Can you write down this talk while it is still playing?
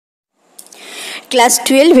Class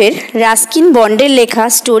 12-এর Ruskin বন্ডের লেখা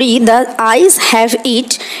story the ice have it,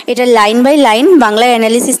 এটা line by line Bangla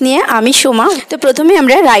analysis নিয়ে আমি সোমা। তো প্রথমে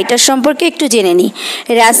আমরা রাইটার সম্পর্কে একটু জেনে নিই।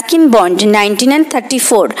 রাস্কিন বন্ড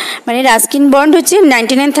 1934, মানে রাস্কিন বন্ড হচ্ছে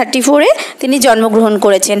 1934-এ তিনি জন্মগ্রহণ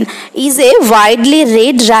করেছেন। Is a widely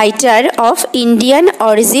red writer of Indian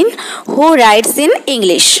origin who writes in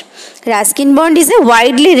English. Ruskin bond is a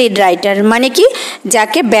widely read writer, মানে কি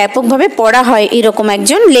যাকে ব্যাপকভাবে পড়া হয় এরকম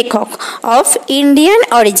একজন লেখক। অফ ইন্ডিয়ান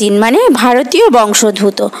অরিজিন মানে ভারতীয়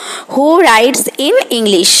বংশোদ্ভূত। হু রাইটস ইন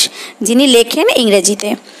ইংলিশ, যিনি লেখেন ইংরেজিতে।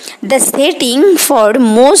 The setting for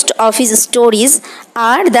most of his stories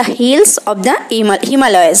are the hills of the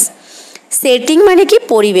Himalayas. Setting মানে কি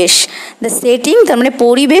পরিবেশ। দ্য সেটিং তার মানে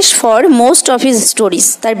পরিবেশ for most of his stories,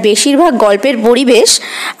 তার বেশিরভাগ গল্পের পরিবেশ।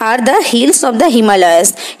 Are the hills of the Himalayas,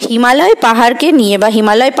 Himalaya পাহাড়কে নিয়ে বা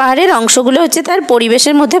হিমালয় পাহাড়ের অংশগুলো হচ্ছে তার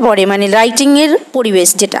পরিবেশের মধ্যে পড়ে, মানে রাইটিংয়ের পরিবেশ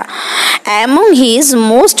যেটা। Among his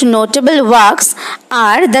most notable works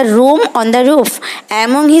are the room on the roof.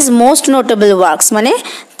 Among his most notable works মানে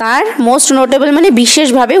তার মোস্ট নোটেবল মানে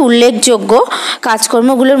বিশেষভাবে উল্লেখযোগ্য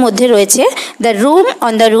কাজকর্মগুলোর মধ্যে রয়েছে the room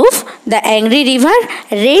on the roof, the angry river,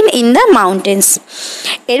 rain in the mountains.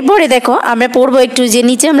 এরপরে দেখো আমরা পড়বো একটু, যে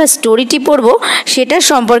নিচে আমরা স্টোরিটি পড়বো সেটার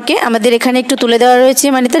সম্পর্কে আমাদের এখানে একটু তুলে দেওয়া রয়েছে,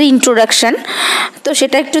 মানে তার ইন্ট্রোডাকশান। তো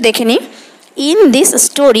সেটা একটু দেখে নিই। ইন দিস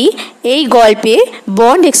স্টোরি, এই গল্পে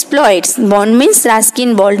bond এক্সপ্লয়েটস, bond means Ruskin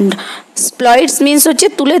bond, এক্সপ্লয়েটস means হচ্ছে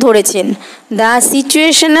তুলে ধরেছেন the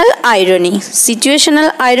situational irony. Situational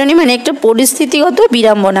irony মানে একটা পরিস্থিতিগত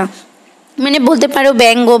বিড়ম্বনা, মানে বলতে পারো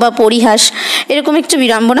ব্যঙ্গ বা পরিহাস, এরকম একটু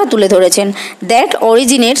বিড়ম্বনা তুলে ধরেছেন। দ্যাট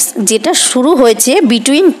অরিজিনেটস, যেটা শুরু হয়েছে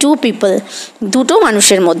বিটুইন টু পিপল, দুটো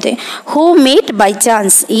মানুষের মধ্যে। হু মেট by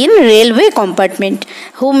chance in railway compartment.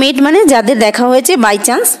 হু মেট মানে যাদের দেখা হয়েছে, বাই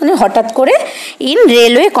চান্স মানে হঠাৎ করে, ইন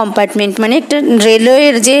রেলওয়ে কম্পার্টমেন্ট মানে একটা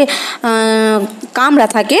রেলওয়ের যে কামরা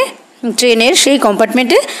থাকে ট্রেনের, সেই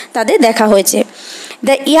কম্পার্টমেন্টে তাদের দেখা হয়েছে।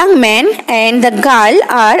 The young man and the girl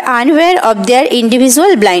are unaware of their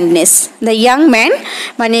individual blindness. The young man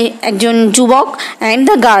মানে একজন যুবক, অ্যান্ড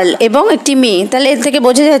দ্য গার্ল এবং একটি মেয়ে। তাহলে এর থেকে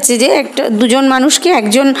বোঝা যাচ্ছে যে একটা দুজন মানুষকে,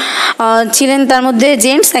 একজন ছিলেন তার মধ্যে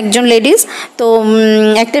জেন্টস, একজন লেডিস, তো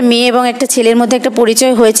একটা মেয়ে এবং একটা ছেলের মধ্যে একটা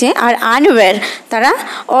পরিচয় হয়েছে। আর আনওয়্যার তারা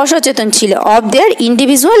অসচেতন ছিল, অফ দেয়ার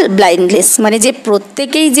ইন্ডিভিজুয়াল ব্লাইন্ডনেস মানে যে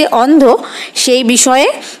প্রত্যেকেই যে অন্ধ সেই বিষয়ে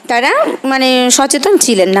তারা মানে সচেতন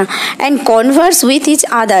ছিলেন না। And Converse with each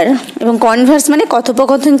other, এবং কনভার্স মানে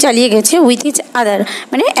কথোপকথন চালিয়ে গেছে, উইথ ইচ আদার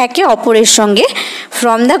মানে একে অপরের সঙ্গে।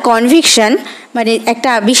 ফ্রম দ্য কনভিকশন মানে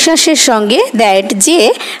একটা বিশ্বাসের সঙ্গে, দ্যাট যে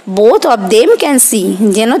both of them can see,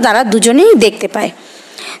 যেন তারা দুজনেই দেখতে পায়।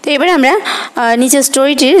 তো এবারে আমরা নিচের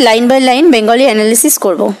স্টোরিটির line by line Bengali analysis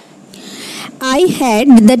করব। I had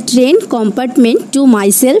the train compartment to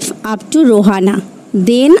myself up to Rohana.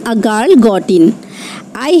 Then a girl got in.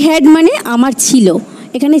 I had মানে আমার ছিল,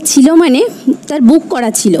 এখানে ছিল মানে তার বুক করা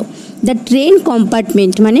ছিল। দ্য ট্রেন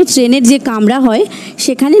কম্পার্টমেন্ট মানে ট্রেনের যে কামরা হয়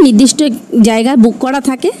সেখানে নির্দিষ্ট জায়গায় বুক করা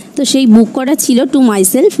থাকে, তো সেই বুক করা ছিল টু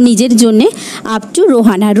মাইসেলফ নিজের জন্যে, আপ টু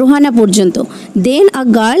রোহানা, রোহানা পর্যন্ত। দেন আ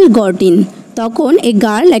গার্ল গট ইন, তখন এ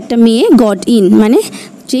গার্ল একটা মেয়ে গট ইন মানে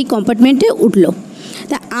সেই কম্পার্টমেন্টে উঠলো।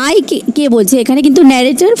 তা আই কে বলছে এখানে, কিন্তু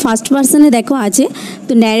ন্যারেটার ফার্স্ট পার্সনে দেখো আছে,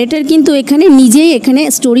 তো ন্যারেটার কিন্তু এখানে নিজেই এখানে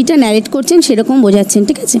স্টোরিটা ন্যারেট করছেন সেরকম বোঝাচ্ছেন,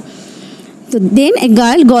 ঠিক আছে। তো দেন এ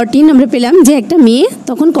গার্ল গট ইন আমরা পেলাম যে একটা মেয়ে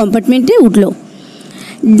তখন কম্পার্টমেন্টে উঠলো।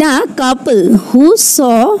 The couple who saw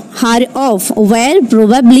her of war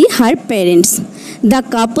probably her parents. The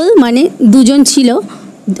কাপল মানে দুজন ছিল,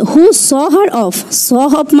 হু স হার অফ, স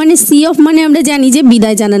অফ মানে সি অফ মানে আমরা জানি যে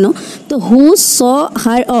বিদায় জানানো, তো হু স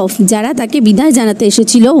হার অফ যারা তাকে বিদায় জানাতে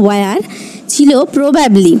এসেছিল, ওয়ার ছিল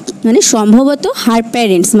প্রবাবলি মানে সম্ভবত, হার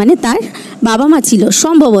প্যারেন্টস মানে তার বাবা মা ছিল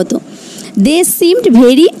সম্ভবত। দে seemed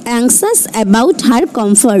very anxious about her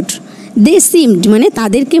comfort. They seemed মানে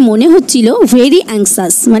তাদেরকে মনে হচ্ছিল, ভেরি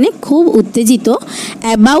অ্যাংসাস মানে খুব উত্তেজিত,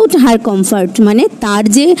 অ্যাবাউট হার কমফর্ট মানে তার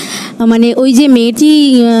যে মানে ওই যে মেয়েটি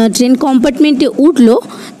ট্রেন কম্পার্টমেন্টে উঠলো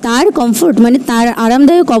তার কমফর্ট মানে তার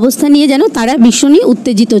আরামদায়ক অবস্থা নিয়ে যেন তারা ভীষণই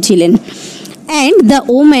উত্তেজিত ছিলেন। And the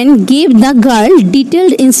woman gave the girl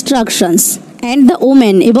detailed instructions. And the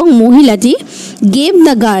woman এবং মহিলাটি গেভ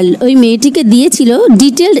দ্য গার্ল ওই মেয়েটিকে দিয়েছিল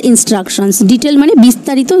ডিটেলড ইনস্ট্রাকশনস। ডিটেল মানে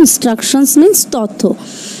বিস্তারিত, ইনস্ট্রাকশনস মিন্স তথ্য,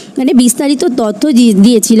 মানে বিস্তারিত তথ্য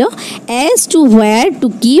দিয়েছিল। As to where to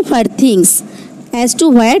keep her things, as to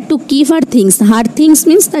where to keep her things, her things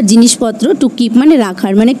means তার জিনিসপত্র, টু কিপ মানে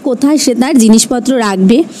রাখার, মানে কোথায় সে তার জিনিসপত্র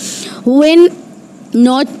রাখবে। When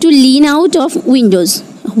not to Lin out of Windows,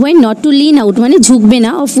 when not to Lin out মানে ঝুঁকবে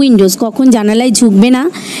না, অফ উইন্ডোজ কখন জানালায় ঝুঁকবে না।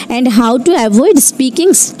 And how to avoid speaking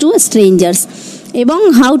two strangers, এবং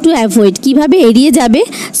হাউ টু অ্যাভয়েড কীভাবে এড়িয়ে যাবে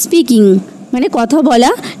স্পিকিং মানে কথা বলা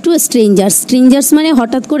টু স্ট্রেঞ্জার্স। স্ট্রেঞ্জার্স মানে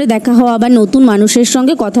হঠাৎ করে দেখা হওয়া বা নতুন মানুষের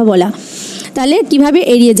সঙ্গে কথা বলা। তাহলে কিভাবে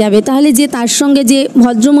এড়িয়ে যাবে? তাহলে যে তার সঙ্গে যে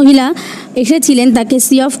ভদ্রমহিলা এসেছিলেন তাকে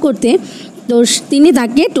সি অফ করতে, তো তিনি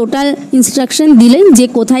তাকে টোটাল ইনস্ট্রাকশন দিলেন যে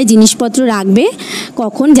কোথায় জিনিসপত্র রাখবে,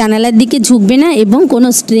 কখন জানালার দিকে ঝুঁকবে না এবং কোনো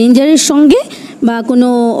স্ট্রেঞ্জারের সঙ্গে বা কোনো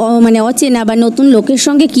মানে অচেনা বা নতুন লোকের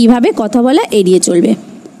সঙ্গে কিভাবে কথা বলা এড়িয়ে চলবে।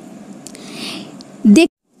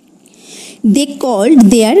 দে কল্ড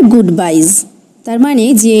দেয়ার গুড বাইজ, তার মানে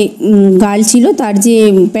যে গার্ল ছিল তার যে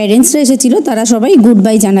প্যারেন্টসরা এসেছিল তারা সবাই গুড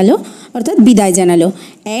বাই জানালো, অর্থাৎ বিদায় জানালো।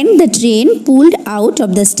 And the train pulled out of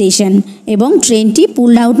the station, এবং ট্রেনটি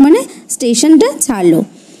পুলড আউট মানে স্টেশনটা ছাড়লো।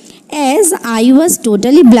 As I was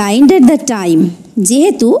totally blind at the time,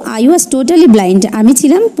 যেহেতু আই ওয়াজ টোটালি ব্লাইন্ড আমি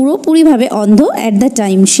ছিলাম পুরোপুরিভাবে অন্ধ অ্যাট দ্য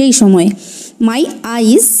টাইম সেই সময়। মাই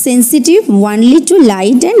আইজ sensitive only two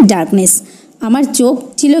light and darkness, আমার চোখ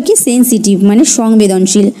ছিল কি সেন্সিটিভ মানে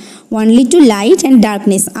সংবেদনশীল, only two light and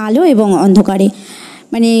darkness আলো এবং অন্ধকারে।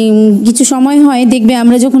 মানে কিছু সময় হয় দেখবে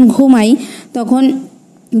আমরা যখন ঘুমাই তখন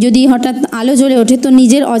যদি হঠাৎ আলো জ্বলে ওঠে তো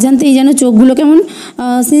নিজের অজান্তেই যেন চোখগুলো কেমন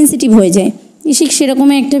সেন্সিটিভ হয়ে যায়। ঠিক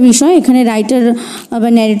সেরকমই একটা বিষয় এখানে রাইটার বা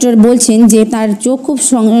ন্যারেটর বলছেন যে তার চোখ খুব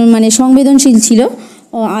মানে সংবেদনশীল ছিল,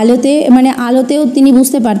 আলোতেও তিনি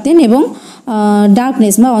বুঝতে পারতেন এবং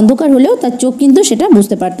ডার্কনেস বা অন্ধকার হলেও তার চোখ কিন্তু সেটা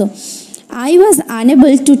বুঝতে পারতো। I was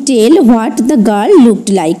unable to tell what the girl looked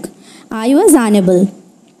like. I was unable,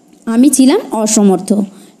 আমি ছিলাম অসমর্থ,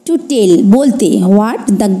 টু টেল বলতে, what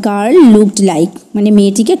the girl looked like মানে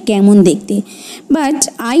মেয়েটিকে কেমন দেখতে। But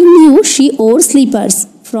I knew she or sleepers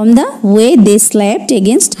from the way they slapped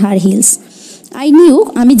against her hills. I knew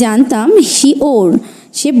আমি জানতাম, শি ওর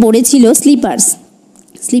সে পরেছিল স্লিপার্স,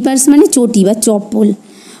 স্লিপার্স মানে চটি বা চপ্পল,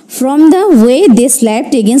 from the way they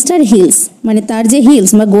slapped against her hills মানে তার যে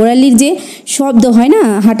হিলস বা গোড়ালির যে শব্দ হয় না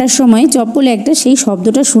হাঁটার সময় চপ্পলে একটা, সেই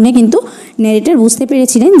শব্দটা শুনে কিন্তু ন্যারেটর বুঝতে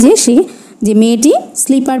পেরেছিলেন যে মেয়েটি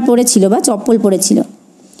স্লিপার পরেছিল বা চপ্পল পরেছিল।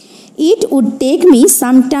 It would take me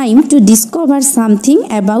some time to discover something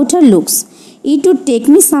about her looks. It would take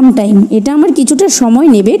me some time এটা আমার কিছুটা সময়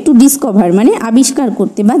নেবে, টু ডিসকভার মানে আবিষ্কার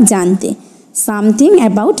করতে বা জানতে, সামথিং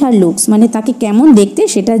অ্যাবাউট হার লুকস মানে তাকে কেমন দেখতে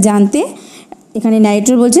সেটা জানতে এখানে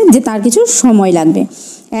ন্যারেটর বলছেন যে তার কিছু সময় লাগবে।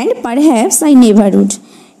 And perhaps I never would,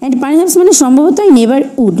 and perhaps মানে সম্ভবত আই নেভার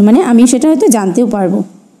উড মানে আমি সেটা হয়তো জানতেও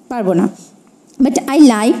পারবো না। But I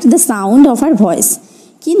liked the sound of her voice,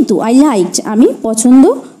 কিন্তু আই লাইকড আমি পছন্দ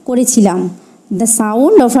করেছিলাম, the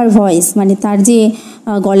sound of her voice মানে তার যে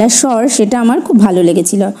গলার স্বর সেটা আমার খুব ভালো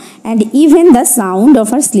লেগেছিল। And even the sound of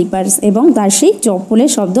her sleepers এবং তার সেই চপ্পলের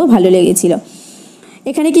শব্দও ভালো লেগেছিল।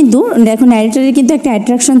 এখানে কিন্তু দেখো ন্যারেটরের কিন্তু একটা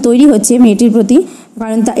অ্যাট্রাকশন তৈরি হচ্ছে মেয়েটির প্রতি,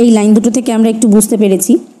 কারণ এই লাইন দুটো থেকে আমরা একটু বুঝতে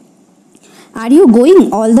পেরেছি। Are you going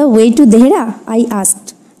all the way to Dehra, I asked,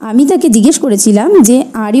 আমি তাকে জিজ্ঞেস করেছিলাম যে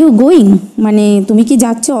আর ইউ গোয়িং মানে তুমি কি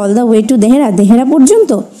যাচ্ছ all the way to Dehra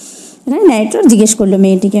পর্যন্ত, এখানে ন্যারেটর জিজ্ঞেস করলো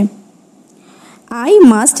মেয়েটিকে। I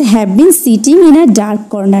must have been sitting in a dark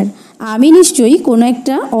corner, আমি নিশ্চয়ই কোনো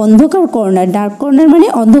একটা অন্ধকার কর্নার, ডার্ক কর্নার মানে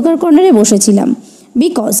অন্ধকার কর্নারে বসেছিলাম।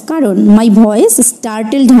 বিকজ কারণ মাই ভয়েস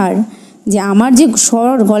স্টার্টেলড হার, যে আমার যে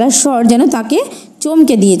গলার স্বর যেন তাকে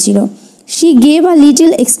চমকে দিয়েছিল। She gave a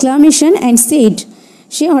little exclamation and said,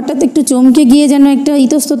 সে হঠাৎ একটু চমকে গিয়ে যেন একটা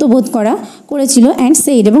ইতস্তত বোধ করেছিল। অ্যান্ড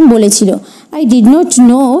সেড এবং বলেছিল, I did not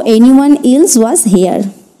know anyone else was hair.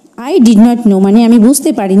 I did not know মানে আমি বুঝতে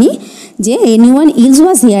পারিনি যে এনিওয়ান এলস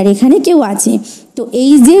ওয়াজ হেয়ার এখানে কেউ আছে। তো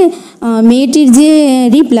এই যে মেয়েটির যে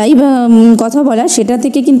রিপ্লাই বা কথা বলা সেটা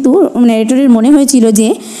থেকে কিন্তু ন্যারেটরের মনে হয়েছিল যে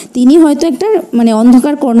তিনি হয়তো একটা মানে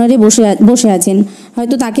অন্ধকার কর্নারে বসে আছেন,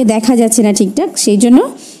 হয়তো তাকে দেখা যাচ্ছে না ঠিকঠাক, সেই জন্য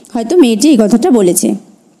হয়তো মেয়েটি এই কথাটা বলেছে।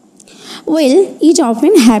 ওয়েল ইট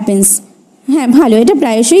অফেন হ্যাপেন্স, হ্যাঁ ভালো, এটা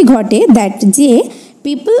প্রায়শই ঘটে, দ্যাট যে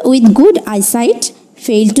people with good eyesight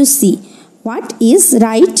fail to C what is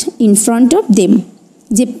right in front of them,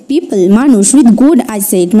 যে পিপল মানুষ উইথ গুড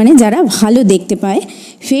আইসাইট মানে যারা ভালো দেখতে পায়,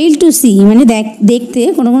 ফেইল টু সি মানে দেখতে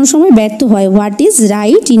কোনো সময় ব্যর্থ হয়, what is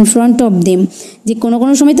right in front of them যে কোনো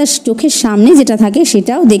সময় তার চোখের সামনে যেটা থাকে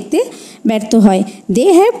সেটাও দেখতে ব্যর্থ হয়। They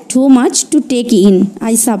have too much to take in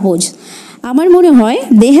I suppose, আমার মনে হয়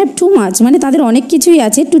দে হ্যাভ টু মাচ মানে তাদের অনেক কিছুই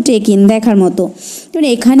আছে টু টেক ইন দেখার মতো। মানে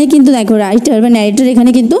এখানে কিন্তু দেখো রাইটার বা ন্যারেটর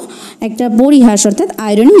এখানে কিন্তু একটা পরিহাস অর্থাৎ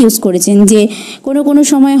আয়রনি ইউজ করেছেন, যে কোনো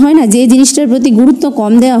সময় হয় না যে জিনিসটার প্রতি গুরুত্ব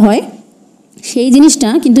কম দেওয়া হয় সেই জিনিসটা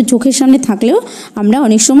কিন্তু চোখের সামনে থাকলেও আমরা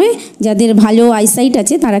অনেক সময় যাদের ভালো আইসাইট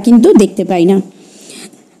আছে তারা কিন্তু দেখতে পাই না।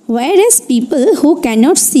 হোয়ার age people who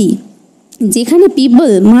cannot C, যেখানে পিপল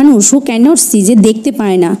মানুষ হু ক্যানট সি যে দেখতে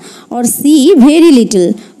পায় না, অর সি ভেরি লিটল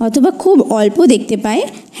অথবা খুব অল্প দেখতে পায়,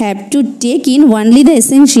 have to take in only the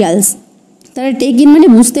essentials তারা টেক ইন মানে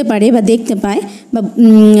বুঝতে পারে বা দেখতে পায় বা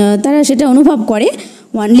তারা সেটা অনুভব করে।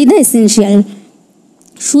 অনলি দ্য এসেনশিয়াল,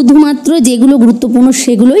 শুধুমাত্র যেগুলো গুরুত্বপূর্ণ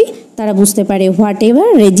সেগুলোই তারা বুঝতে পারে। What ever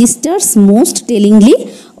registers most টেলিংলি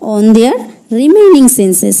on their remaining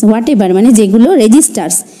senses. What ever মানে যেগুলো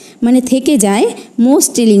রেজিস্টার্স মানে থেকে যায়, মোস্ট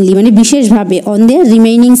টেলিংলি মানে বিশেষভাবে, অন দেয়ার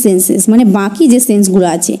রিমেইনিং সেন্সেস মানে বাকি যে সেন্সগুলো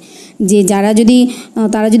আছে, যে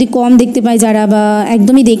তারা যদি কম দেখতে পায় যারা বা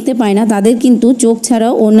একদমই দেখতে পায় না, তাদের কিন্তু চোখ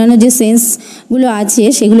ছাড়াও অন্যান্য যে সেন্সগুলো আছে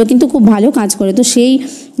সেগুলো কিন্তু খুব ভালো কাজ করে। তো সেই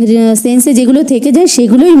সেন্সে যেগুলো থেকে যায়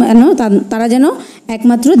সেগুলোই তারা যেন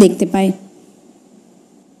একমাত্র দেখতে পায়।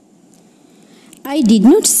 I did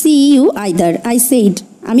not C you either, I said,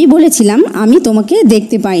 আমি বলেছিলাম আমি তোমাকে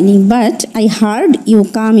দেখতে পাইনি। But I hard you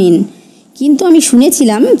come in, কিন্তু আমি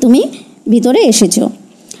শুনেছিলাম তুমি ভিতরে এসেছো।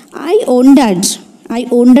 আই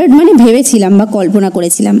ওন্ডার্ড মানে ভেবেছিলাম বা কল্পনা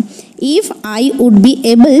করেছিলাম। If I would be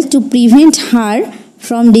able to prevent her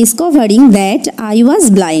from discovering that I was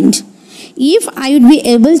blind. If I would be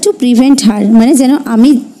able to prevent হার মানে যেন আমি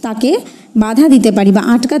তাকে বাধা দিতে পারি বা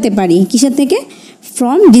আটকাতে পারি, কিসের থেকে?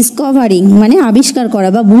 ফ্রম ডিসকভারিং মানে আবিষ্কার করা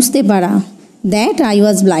বা বুঝতে পারা, দ্যাট আই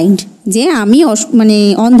ওয়াজ ব্লাইন্ড যে আমি মানে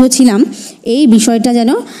অন্ধ ছিলাম, এই বিষয়টা যেন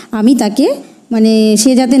আমি তাকে মানে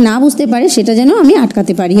সে যাতে না বুঝতে পারে সেটা যেন আমি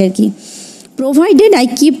আটকাতে পারি আর কি। Provided I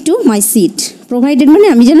keep to my seat, provided মানে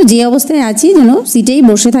আমি যেন যে অবস্থায় আছি যেন সিটেই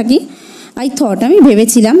বসে থাকি। আই থট আমি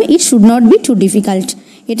ভেবেছিলাম, it should not be two difficult,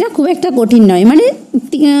 এটা খুব একটা কঠিন নয়। মানে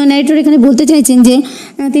ন্যারেটর এখানে বলতে চাইছেন যে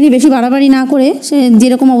তিনি বেশি বাড়াবাড়ি না করে সে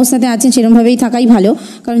যেরকম অবস্থাতে আছেন সেরকমভাবেই থাকাই ভালো,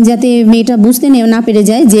 কারণ যাতে মেয়েটা বুঝতে না পেরে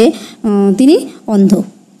যায় যে তিনি অন্ধ।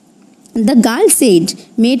 দ্য গার্ল সেড,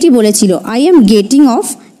 মেয়েটি বলেছিল, I am getting of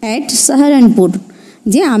at Saharanpur,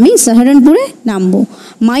 যে আমি সাহারানপুরে নামবো।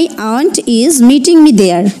 My aunt is meeting me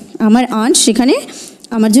দেয়ার, আমার আন্ট সেখানে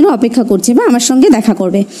আমার জন্য অপেক্ষা করছে বা আমার সঙ্গে দেখা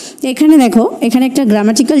করবে। এখানে দেখো, এখানে একটা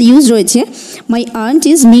গ্রামাটিক্যাল ইউজ রয়েছে, my aunt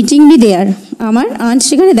is meeting me দেয়ার, আমার আন্ট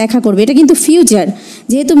সেখানে দেখা করবে। এটা কিন্তু ফিউচার,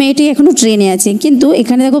 যেহেতু মেয়েটি এখনও ট্রেনে আছে, কিন্তু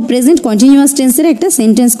এখানে দেখো প্রেজেন্ট কন্টিনিউয়াস টেন্সের একটা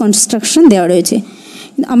সেন্টেন্স কনস্ট্রাকশন দেওয়া রয়েছে।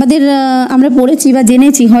 আমরা পড়েছি বা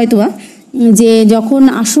জেনেছি হয়তোবা যে যখন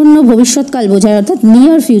আসন্ন ভবিষ্যৎকাল বোঝায়, অর্থাৎ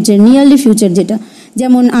নিয়ারলি ফিউচার যেটা,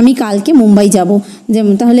 যেমন আমি কালকে মুম্বাই যাব,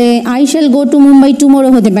 যেমন তাহলে I shall go to Mumbai tomorrow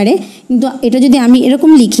হতে পারে, কিন্তু এটা যদি আমি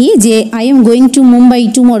এরকম লিখি যে I am going to Mumbai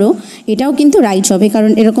tomorrow, এটাও কিন্তু রাইট হবে,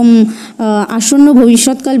 কারণ এরকম আসন্ন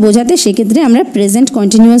ভবিষ্যৎকাল বোঝাতে সেক্ষেত্রে আমরা প্রেজেন্ট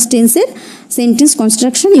কন্টিনিউয়াস টেন্সের সেন্টেন্স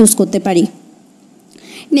কনস্ট্রাকশন ইউজ করতে পারি।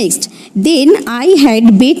 Next, then I had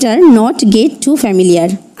better not get two familiar,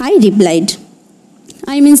 I replied,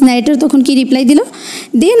 I means narrator তখন কি রিপ্লাই দিল?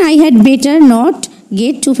 Then I had better not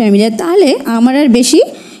get two familiar, তাহলে আমার আর বেশি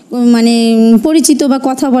মানে পরিচিত বা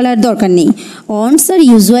কথা বলার দরকার নেই। অন্টস আর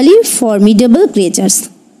ইউজুয়ালি ফর্মিডেবল ক্রিয়েচার্স,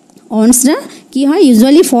 অন্টসরা কী হয়?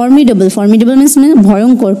 ইউজুয়ালি ফর্মিডেবল মিনস মানে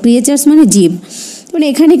ভয়ঙ্কর, ক্রিয়েচার্স মানে জীব। মানে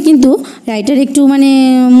এখানে কিন্তু রাইটার একটু মানে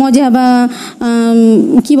মজা বা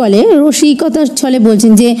কি বলে রসিকতার ছলে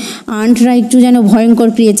বলছেন যে আন্টরা একটু যেন ভয়ঙ্কর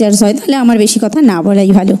ক্রিয়েচার্স হয়, তাহলে আমার বেশি কথা না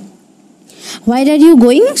বলাই ভালো। হোয়ার are you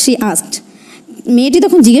going, she asked, মেয়েটি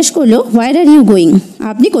তখন জিজ্ঞেস করলো, হোয়ার আর ইউ গোয়িং,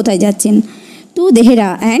 আপনি কোথায় যাচ্ছেন? Two Dehra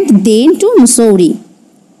and then two Mussoorie,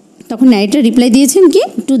 তখন ন্যারেটর রিপ্লাই দিয়েছেন কি?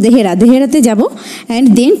 টু দেহেরাতে যাব, অ্যান্ড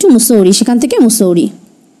দেন টু মুসৌরি, সেখান থেকে মুসৌরি।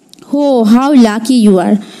 হো হাউ লাকি ইউ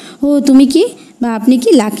আর, হো তুমি কি বা আপনি কি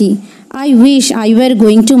lucky. I wish I were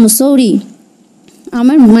going to Mussoorie,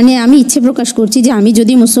 আমি ইচ্ছে প্রকাশ করছি যে আমি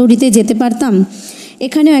যদি মুসৌরিতে যেতে পারতাম।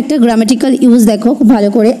 এখানেও একটা গ্রামাটিক্যাল ইউজ দেখো খুব ভালো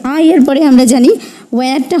করে, আই এর পরে আমরা জানি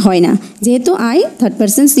ওয়্যারটা হয় না, যেহেতু I third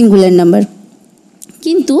person singular number,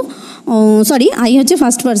 কিন্তু আই হচ্ছে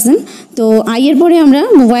ফার্স্ট পারসন, তো আই এর পরে আমরা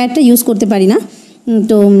ওয়্যারটা ইউজ করতে পারি না।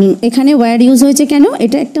 তো এখানে ওয়্যার ইউজ হয়েছে কেন?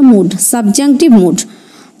 এটা একটা মুড, সাবজাংটিভ মুড।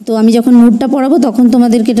 তো আমি যখন মুডটা পড়াবো তখন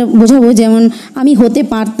তোমাদেরকে এটা বোঝাবো, যেমন আমি হতে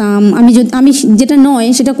পারতাম, আমি যেটা নয়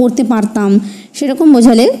সেটা করতে পারতাম, সেরকম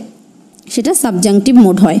বোঝালে সেটা সাবজাংটিভ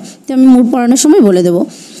মুড হয়। তো আমি মুড পড়ানোর সময় বলে দেবো,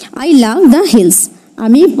 আই লাভ দ্য হিলস,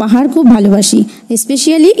 আমি পাহাড় খুব ভালোবাসি,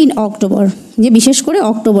 স্পেশালি ইন অক্টোবর, যে বিশেষ করে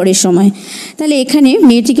অক্টোবরের সময়। তাহলে এখানে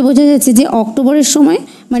মেয়েটিকে বোঝা যাচ্ছে যে অক্টোবরের সময়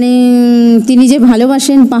মানে তিনি যে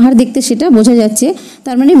ভালোবাসেন পাহাড় দেখতে সেটা বোঝা যাচ্ছে।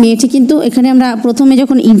 তার মানে মেয়েটি কিন্তু এখানে আমরা প্রথমে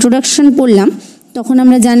যখন ইন্ট্রোডাকশন পড়লাম তখন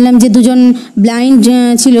আমরা জানলাম যে দুজন ব্লাইন্ড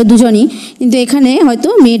ছিল দুজনই, কিন্তু এখানে হয়তো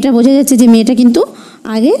মেয়েটা বোঝা যাচ্ছে যে মেয়েটা কিন্তু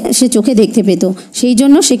আগে সে চোখে দেখতে পেত, সেই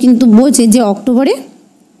জন্য সে কিন্তু বলছে যে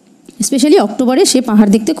স্পেশালি অক্টোবরে সে পাহাড়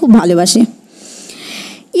দেখতে খুব ভালোবাসে।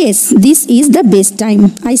 Yes this is the best time,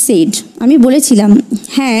 I said, আমি বলেছিলাম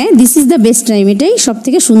হ্যাঁ this is the best time, এটাই সব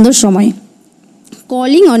থেকে সুন্দর সময়।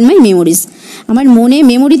 কলিং অন মাই মেমোরিজ, আমার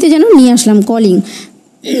মেমোরিতে যেন নিয়ে আসলাম কলিং।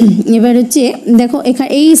 এবার হচ্ছে দেখো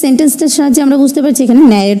এই সেন্টেন্সটার সাহায্যে আমরা বুঝতে পারছি এখানে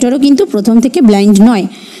ন্যারেটরও কিন্তু প্রথম থেকে ব্লাইন্ড নয়,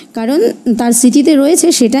 কারণ তার স্মৃতিতে রয়েছে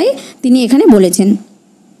সেটাই তিনি এখানে বলেছেন।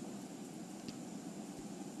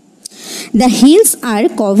 The hills R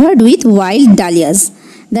covered with wild Dalia's.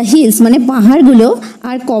 The hills মানে পাহাড়গুলো,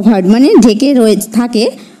 আর কভার্ড মানে ঢেকে থাকে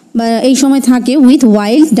বা এই সময় থাকে উইথ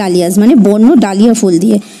ওয়াইল্ড ডালিয়াস মানে বন্য ডালিয়া ফুল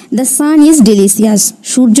দিয়ে। দ্য সান ইজ ডেলিসিয়াস,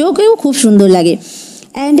 সূর্যকেও খুব সুন্দর লাগে।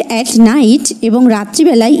 অ্যান্ড অ্যাট নাইট, এবং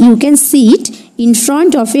রাত্রিবেলায়, you can sit in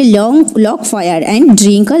front of A log fire and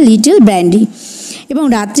drink a little brandy. এবং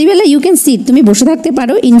রাত্রিবেলা ইউ ক্যান সিট, তুমি বসে থাকতে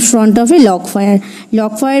পারো, in front of A log fire.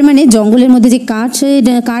 Log fire মানে জঙ্গলের মধ্যে যে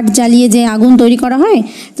কাঠ জ্বালিয়ে যে আগুন তৈরি করা হয়,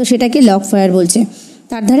 তো সেটাকে লগ ফায়ার বলছে।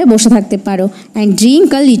 তার ধারে বসে থাকতে পারো। And drink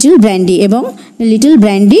a little brandy, এবং লিটল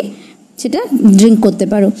ব্র্যান্ডি সেটা ড্রিঙ্ক করতে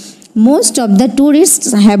পারো। Most of the tourist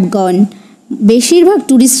have gone, বেশিরভাগ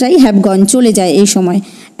ট্যুরিস্টরাই হ্যাভ গন চলে যায় এই সময়।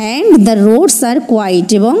 And the roads are quite,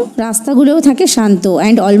 এবং রাস্তাগুলোও থাকে শান্ত।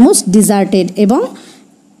 অ্যান্ড অলমোস্ট ডিজার্টেড, এবং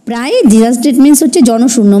প্রায় ডিজাস্টেড মিনস হচ্ছে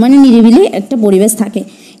জনশূন্য, মানে নিরিবিলি একটা পরিবেশ থাকে।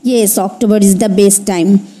 Yes, October is the best time,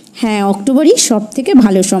 হ্যাঁ অক্টোবরই সব থেকে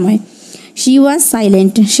ভালো সময়। শি ওয়াজ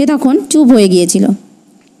সাইলেন্ট, সে তখন চুপ হয়ে গিয়েছিল।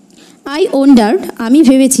 আই ওয়ান্ডার্ড, আমি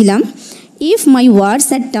ভেবেছিলাম, if my words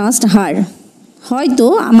had touched হার, হয়তো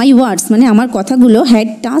মাই ওয়ার্ডস মানে আমার কথাগুলো হ্যাড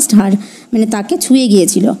টাচড হার মানে তাকে ছুঁয়ে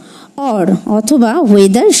গিয়েছিল। অথবা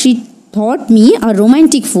weather she thought me a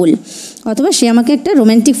romantic ফুল, অথবা সে আমাকে একটা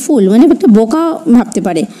রোম্যান্টিক ফুল মানে একটা বোকা ভাবতে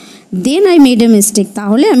পারে। Then I made a mistake,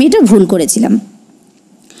 তাহলে আমি এটা ভুল করেছিলাম।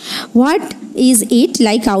 What is it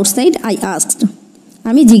like outside, I asked,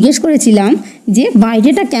 আমি জিজ্ঞেস করেছিলাম যে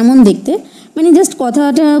বাইরেটা কেমন দেখতে, মানে জাস্ট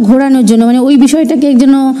কথাটা ঘোরানোর জন্য, মানে ওই বিষয়টাকে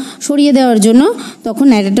একজন সরিয়ে দেওয়ার জন্য তখন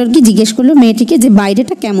ন্যারেটরকে জিজ্ঞেস করলো মেয়েটিকে যে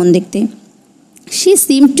বাইরেটা কেমন দেখতে। She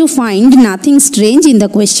seemed to find nothing strange in the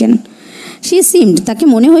question. She seemed, তাকে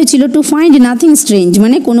মনে হয়েছিল, টু ফাইন্ড নাথিং স্ট্রেঞ্জ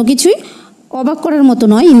মানে কোনো কিছুই অবাক করার মতো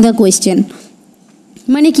নয়, ইন দ্য কোয়েশ্চেন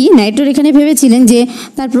মানে কি, ন্যারেটর এখানে ভেবেছিলেন যে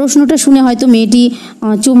তার প্রশ্নটা শুনে হয়তো মেয়েটি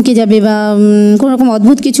চমকে যাবে বা কোনো রকম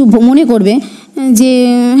অদ্ভুত কিছু মনে করবে, যে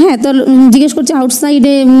হ্যাঁ তার জিজ্ঞেস করছে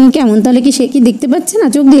আউটসাইডে কেমন, তাহলে কি সে কি দেখতে পাচ্ছে না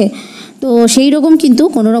চোখ দিয়ে, তো সেই রকম কিন্তু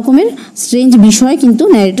কোনো রকমের স্ট্রেঞ্জ বিষয় কিন্তু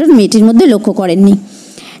ন্যারেটর মেয়েটির মধ্যে লক্ষ্য করেননি।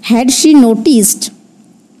 Had she noticed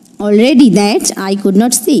already that I could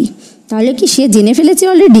not C, তাহলে কি সে জেনে ফেলেছে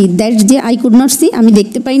অলরেডি দ্যাট যে আই কুড নট সি, আমি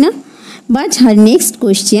দেখতে পাই না। বাট হার নেক্সট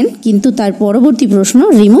কোয়েশ্চেন, কিন্তু তার পরবর্তী প্রশ্ন,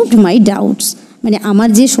 রিমুভড মাই ডাউটস মানে আমার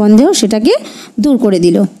যে সন্দেহ সেটাকে দূর করে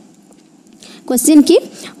দিল। কোয়েশ্চেন কি,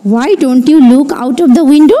 why don't you look out of the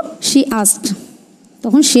window, she asked,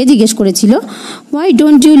 তখন সে জিজ্ঞেস করেছিল why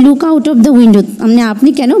don't you look out of the window, মানে আপনি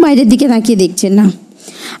কেন বাইরের দিকে তাকিয়ে দেখছেন না।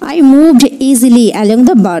 I moved easily along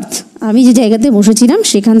the birth, আমি যে জায়গাতে বসেছিলাম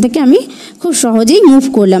সেখান থেকে আমি খুব সহজেই মুভ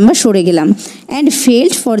করলাম বা সরে গেলাম। অ্যান্ড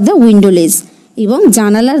ফেল্ট ফর দ্য উইন্ডোলেস, এবং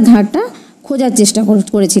জানালার ধারটা খোঁজার চেষ্টা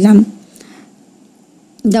করেছিলাম।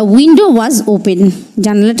 দ্য উইন্ডো ওয়াজ ওপেন,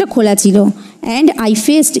 জানালাটা খোলা ছিল। অ্যান্ড আই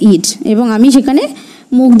ফেসড ইট, এবং আমি সেখানে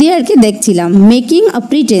মুখ দিয়ে আর কি দেখছিলাম। মেকিং আ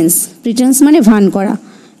প্রিটেন্স মানে ভান করা,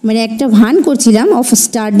 মানে একটা ভান করছিলাম, অফ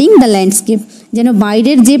স্টাডিং দ্য ল্যান্ডস্কেপ, যেন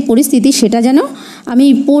বাইরের যে পরিস্থিতি সেটা যেন আমি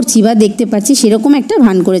পড়ছি বা দেখতে পাচ্ছি, সেরকম একটা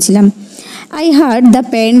ভান করেছিলাম। I hard the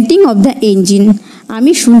painting of the engine,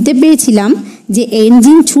 আমি শুনতে পেয়েছিলাম যে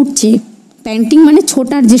ইঞ্জিন ছুটছে, প্যান্টিং মানে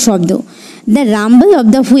ছোটার যে শব্দ। The Rumble of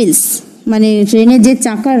the wheels, মানে ট্রেনের যে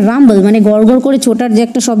চাকার রাম্বল মানে গড় গড় করে ছোটার যে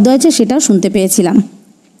একটা শব্দ আছে সেটাও শুনতে পেয়েছিলাম।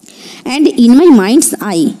 And in my minds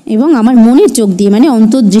I, এবং আমার মনের চোখ দিয়ে মানে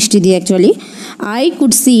অন্তর্দৃষ্টি দিয়ে actually, I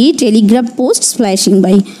could see Telegraph post flashing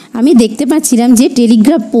by, আমি দেখতে পাচ্ছিলাম যে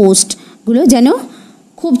টেলিগ্রাফ পোস্টগুলো যেন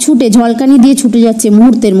খুব ছুটে ঝলকানি দিয়ে ছুটে যাচ্ছে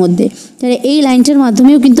মুহূর্তের মধ্যে। তাহলে এই লাইনটার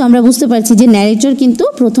মাধ্যমেও কিন্তু আমরা বুঝতে পারছি যে ন্যারেটর কিন্তু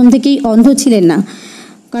প্রথম থেকেই অন্ধ ছিলেন না,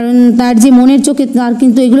 কারণ তার যে মনের চোখে তার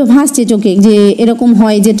কিন্তু এগুলো ভাসছে চোখে, যে এরকম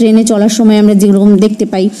হয় যে ট্রেনে চলার সময় আমরা যেরকম দেখতে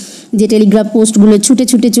পাই যে টেলিগ্রাফ পোস্টগুলো ছুটে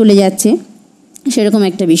ছুটে চলে যাচ্ছে, সেরকম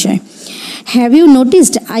একটা বিষয়। Have you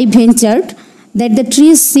noticed, I ভেঞ্চার্ড, that the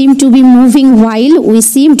trees seem to B moving while we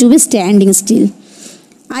seem to B standing still.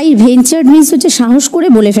 I ভেঞ্চার্ড means হচ্ছে সাহস করে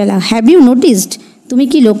বলে ফেলা। হ্যাভ ইউ নোটিসড, তুমি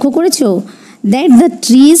কি লক্ষ্য করেছো, that the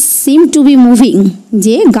trees seem to B moving,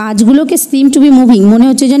 যে গাছগুলোকে সিম টু বি মুভিং মনে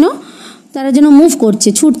হচ্ছে যেন তারা যেন মুভ করছে,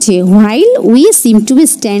 ছুটছে। While we seem to B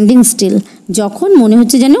standing still, যখন মনে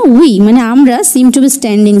হচ্ছে যেন উই মানে আমরা, seem to B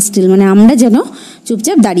standing still মানে আমরা যেন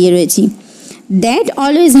চুপচাপ দাঁড়িয়ে রয়েছি। That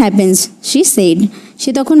always happens, she said, সে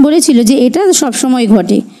তখন বলেছিল যে এটা সবসময়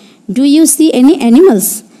ঘটে। Do you C any animals,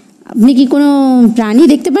 আপনি কি কোনো প্রাণী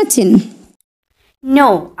দেখতে পাচ্ছেন? No,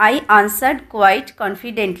 I answered quite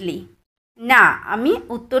confidently, না আমি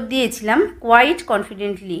উত্তর দিয়েছিলাম কোয়াইট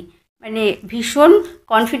কনফিডেন্টলি মানে ভীষণ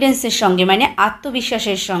কনফিডেন্সের সঙ্গে, মানে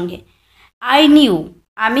আত্মবিশ্বাসের সঙ্গে। আই নিউ,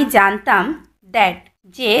 আমি জানতাম, দ্যাট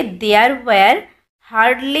যে দেয়ার wire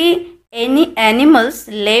hardly any animals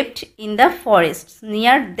left in the forests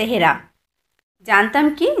near Dehra. জানতাম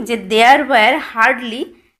কি যে there were hardly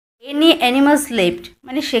any animals left,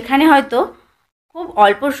 মানে সেখানে হয়তো খুব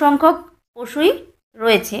অল্প সংখ্যক পশুই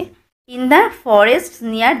রয়েছে in the forest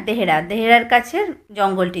near Dehra, দেহরার কাছের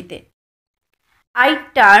জঙ্গলটিতে। I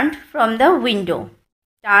turned from the window,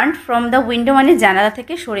 turned from the window মানে জানালা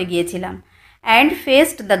থেকে সরে গিয়েছিলাম। অ্যান্ড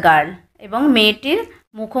ফেসড দ্য গার্ল, এবং মেয়েটির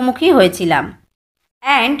মুখোমুখি হয়েছিলাম।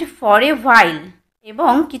 অ্যান্ড ফর এ হোয়াইল,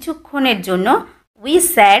 এবং কিছুক্ষণের জন্য উই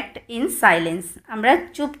স্যাট ইন সাইলেন্স, আমরা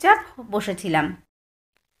চুপচাপ বসেছিলাম।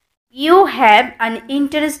 You have an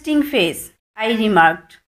interesting face, I remarked,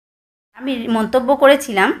 আমি মন্তব্য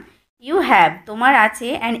করেছিলাম ইউ হ্যাভ, তোমার আছে,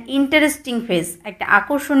 অ্যান ইন্টারেস্টিং ফেস, একটা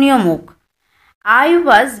আকর্ষণীয় মুখ। I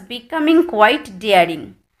was becoming quite daring,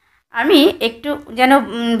 আমি একটু যেন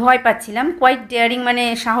ভয় পাচ্ছিলাম। কোয়াইট ডেয়ারিং মানে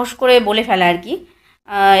সাহস করে বলে ফেলা আর কি,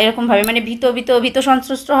 এরকমভাবে মানে ভীত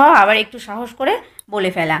সন্ত্রস্ত হওয়া, আবার একটু সাহস করে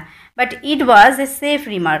বলে ফেলা। But it was a safe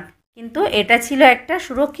remark, কিন্তু এটা ছিল একটা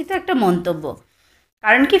সুরক্ষিত একটা মন্তব্য।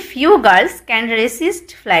 কারণ কি few girls can racist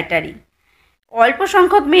flattery, অল্প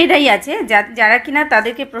সংখ্যক মেয়েরাই আছে যারা কিনা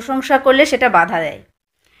তাদেরকে প্রশংসা করলে সেটা বাধা দেয়।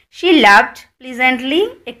 She loved প্লিজেন্টলি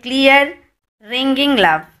A clear ringing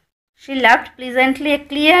love, she loved প্লিজেন্টলি A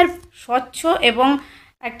clear, স্বচ্ছ এবং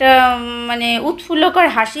একটা মানে উৎফুল্লকর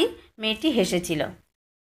হাসি মেয়েটি হেসেছিল।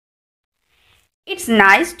 It's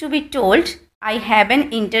nice to be told I have an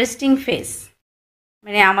interesting face,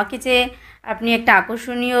 মানে আমাকে যে আপনি একটা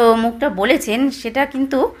আকর্ষণীয় মুখটা বলেছেন সেটা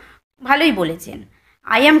কিন্তু ভালোই বলেছেন।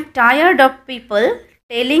 I am tired of people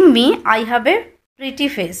telling me I have a pretty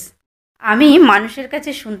face, আমি মানুষের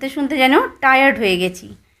কাছে শুনতে শুনতে যেন টায়ার্ড হয়ে গেছি,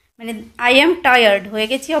 মানে আই অ্যাম টায়ার্ড হয়ে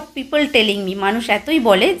গেছি অফ পিপল টেলিং মি, মানুষ এতই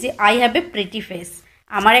বলে যে I have a pretty face,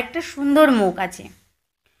 আমার একটা সুন্দর মুখ আছে।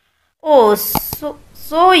 ও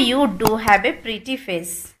so you do have a pretty face,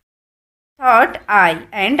 thought I,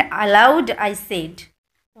 and aloud I said,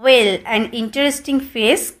 well, an interesting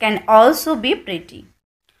face can also be pretty.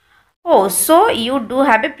 Oh, so you do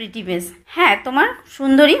have a pretty face. হ্যাঁ, তোমার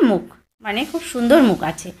সুন্দরী মুখ, মানে খুব সুন্দর মুখ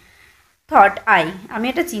আছে। thought I, আমি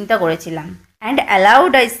এটা চিন্তা করেছিলাম। and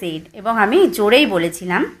aloud I said, এবং আমি জোরেই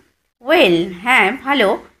বলেছিলাম, well, হ্যাঁ ভালো,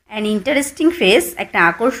 an interesting face, একটা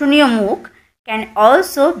আকর্ষণীয় মুখ, can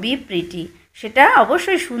also be pretty, সেটা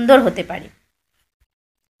অবশ্যই সুন্দর হতে পারে।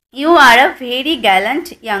 You R a very gallant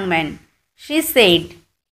young man, she said,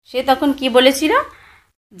 সে তখন কি বলেছিল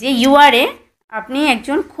যে ইউ আর এ, আপনি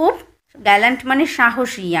একজন খুব গ্যালান্ট মানে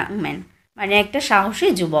সাহসী, ইয়াং ম্যান মানে একটা সাহসী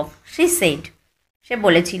যুবক, শি সেইড, সে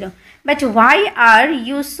বলেছিল। But why are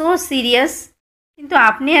you so serious, কিন্তু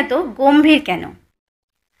আপনি এত গম্ভীর কেন?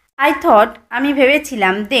 আই থট, আমি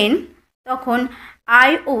ভেবেছিলাম, দেন তখন, I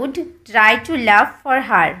would try to love for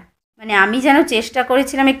her, মানে আমি যেন চেষ্টা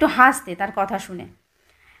করেছিলাম একটু হাসতে তার কথা শুনে।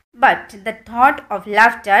 But the thought of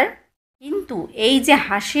laughter, কিন্তু এই যে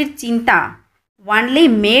হাসির চিন্তা, only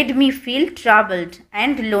made me feel troubled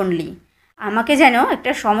and lonely, আমাকে যেন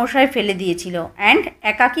একটা সমস্যায় ফেলে দিয়েছিল, অ্যান্ড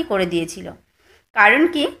একাকী করে দিয়েছিল। কারণ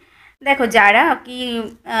কি, দেখো যারা কি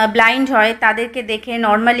ব্লাইন্ড হয় তাদেরকে দেখে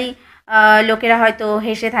নর্মালি লোকেরা হয়তো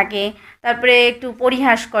হেসে থাকে, তারপরে একটু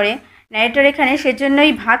পরিহাস করে। ন্যারেটর এখানে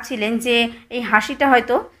সেজন্যই ভাবছিলেন যে এই হাসিটা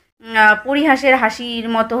হয়তো পরিহাসের হাসির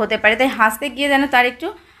মতো হতে পারে, তাই হাসতে গিয়ে যেন তার একটু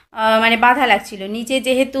মানে বাধা লাগছিল। নিজে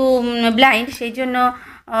যেহেতু ব্লাইন্ড, সেই জন্য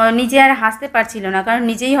নিজে আর হাসতে পারছিল না, কারণ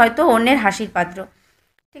নিজেই হয়তো অন্যের হাসির পাত্র।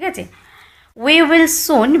 ঠিক আছে। We will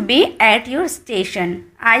soon B at your station,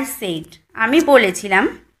 I said, আমি বলেছিলাম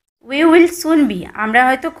উই উইল সুন বি, আমরা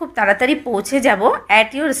হয়তো খুব তাড়াতাড়ি পৌঁছে যাব, অ্যাট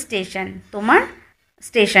ইউর স্টেশন, তোমার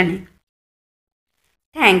স্টেশনে।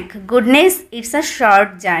 Thank goodness it's a short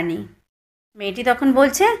journey, মেয়েটি তখন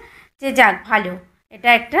বলছে যে যাক ভালো, এটা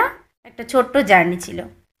একটা ছোট্ট জার্নি ছিল।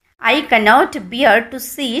 I cannot bear to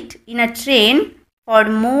sit in a train for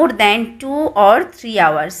more than 2 or 3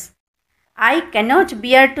 hours. I cannot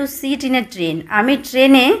bear to sit in a train, আমি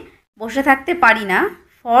ট্রেনে বসে থাকতে পারি না,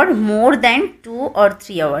 for more than 2 or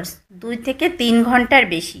 3 hours, 2 থেকে 3 ঘন্টার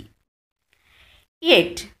বেশি।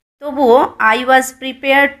 Yet, তবুও I was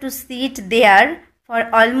prepared to sit there for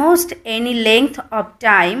almost any length of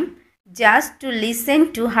time just to listen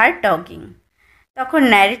to her talking. তখন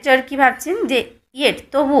ন্যারেটর কি ভাবছেন যে ইয়েট,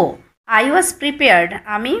 তবুও, আই ওয়াজ প্রিপেয়ার্ড,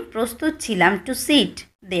 আমি প্রস্তুত ছিলাম, টু সিট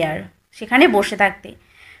দেয়ার, সেখানে বসে থাকতে,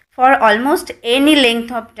 for almost any length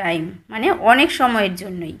of time, মানে অনেক সময়ের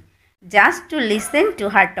জন্যই, just to listen to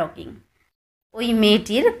her talking, ওই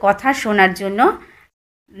মেয়েটির কথা শোনার জন্য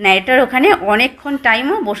ন্যারেটর ওখানে অনেকক্ষণ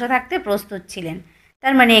টাইমও বসে থাকতে প্রস্তুত ছিলেন।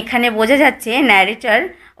 তার মানে এখানে বোঝা যাচ্ছে ন্যারেটর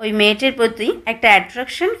ওই মেয়েটির প্রতি একটা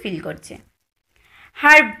অ্যাট্রাকশন ফিল করছে।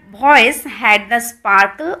 Her voice had the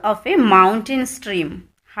sparkle of a mountain stream.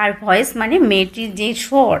 Her voice মানে মেয়েটির যে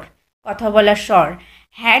স্বর, কথা বলার স্বর,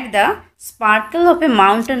 had the sparkle of a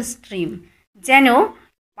mountain stream, যেন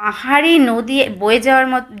পাহাড়ি নদী বয়ে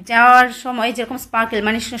যাওয়ার সময় যেরকম স্পার্কেল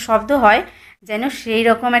মানে শব্দ হয়, যেন সেই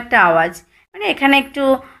রকম একটা আওয়াজ। মানে এখানে একটু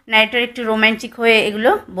নাইটার একটু রোম্যান্টিক হয়ে এগুলো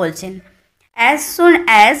বলছেন। As soon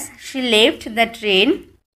as she left the train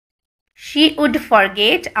she would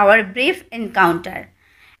forget our brief encounter.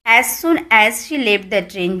 As soon as she left the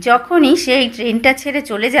train, যখনই সেই ট্রেনটা ছেড়ে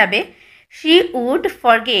চলে যাবে, she would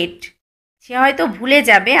forget, সে হয়তো ভুলে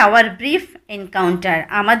যাবে our brief encounter,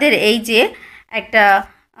 আমাদের এই যে একটা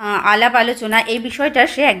আলাপ আলোচনা, এই বিষয়টা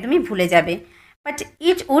সে একদমই ভুলে যাবে। But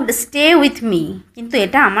it would stay with me, কিন্তু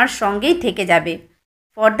এটা আমার সঙ্গেই থেকে যাবে,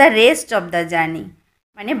 for the rest of the journey,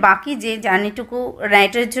 মানে বাকি যে জার্নিটুকু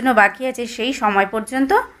রাইটারের জন্য বাকি আছে সেই সময়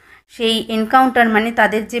পর্যন্ত সেই এনকাউন্টার মানে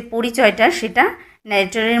তাদের যে পরিচয়টা সেটা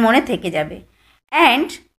ন্যারেটরের মনে থেকে যাবে। And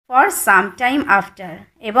for some time after,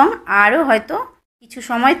 এবং আরও হয়তো কিছু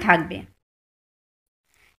সময় থাকবে।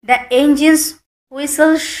 The engines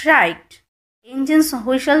whistle শাইট, engines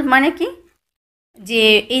whistle মানে কি, যে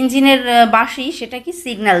ইঞ্জিনের বাঁশি সেটা কি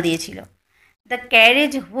সিগন্যাল দিয়েছিল। The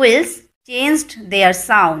carriage wheels changed there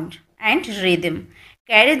sound and rhythm,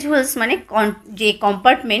 carriage wheels মানে যে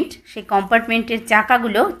কম্পার্টমেন্ট, সেই কম্পার্টমেন্টের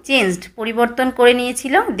চাকাগুলো চেঞ্জড পরিবর্তন করে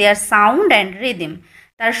নিয়েছিল দেয়ার সাউন্ড অ্যান্ড রিদম,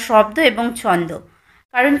 তার শব্দ এবং ছন্দ।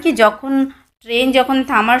 কারণ কি, যখন ট্রেন যখন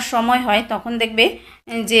থামার সময় হয় তখন দেখবে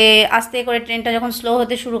যে আস্তে করে ট্রেনটা যখন স্লো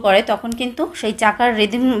হতে শুরু করে তখন কিন্তু সেই চাকার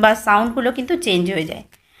রিদম বা সাউন্ডগুলো কিন্তু চেঞ্জ হয়ে যায়।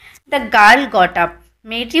 দ্য গার্ল গট আপ,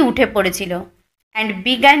 মেয়েটি উঠে পড়েছিল। And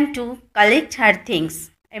began to collect her things,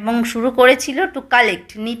 এবং শুরু করেছিল টু কালেক্ট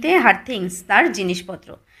নিতে হার থিংস, তার জিনিসপত্র।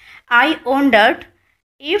 I wandered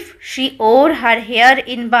if she or her here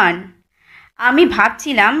in বান, আমি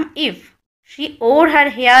ভাবছিলাম if she or her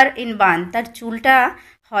here in বান, তার চুলটা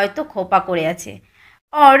হয়তো খোপা করে আছে।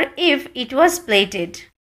 Or if it was plated,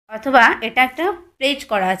 অথবা এটা একটা প্লেট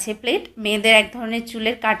করা আছে, প্লেট মেয়েদের এক ধরনের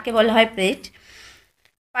চুলের কাটকে বলা হয় প্লেট।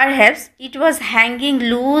 পারহ্যাপস ইট ওয়াজ হ্যাঙ্গিং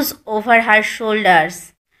লুজ ওভার হার শোল্ডার্স,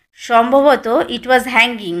 সম্ভবত ইট ওয়াজ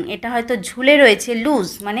হ্যাঙ্গিং, এটা হয়তো ঝুলে রয়েছে, লুজ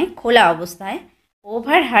মানে খোলা অবস্থায়,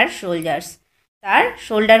 ওভার হার শোল্ডার্স, তার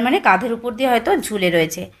শোল্ডার মানে কাঁধের উপর দিয়ে হয়তো ঝুলে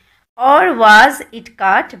রয়েছে। Or was it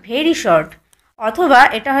cut very short, অথবা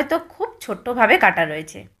এটা হয়তো খুব ছোট্টভাবে কাটা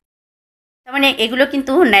রয়েছে। তার মানে এগুলো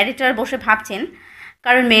কিন্তু ন্যারেটর বসে ভাবছেন,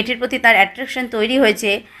 কারণ মেয়েটির প্রতি তার অ্যাট্রাকশন তৈরি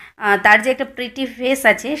হয়েছে, তার যে একটা প্রিটি ফেস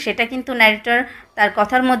আছে সেটা কিন্তু ন্যারেটর তার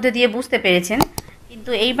কথার মধ্যে দিয়ে বুঝতে পেরেছেন।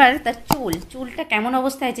 কিন্তু এইবার তার চুলটা কেমন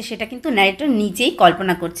অবস্থায় আছে সেটা কিন্তু ন্যারেটর নিজেই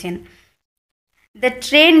কল্পনা করছেন। The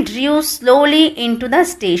train drew slowly into the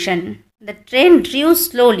station, the train drew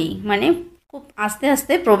slowly মানে খুব আস্তে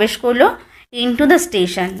আস্তে প্রবেশ করলো ইনটু দ্য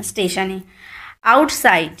স্টেশনে।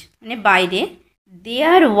 আউটসাইড মানে বাইরে।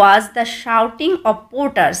 দেয়ার ওয়াজ দ্য শাউটিং অফ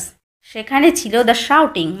পোর্টার্স, সেখানে ছিল দ্য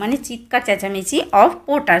শাউটিং মানে চিৎকার চেঁচামেচি অফ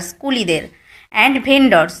পোর্টার্স কুলিদের, অ্যান্ড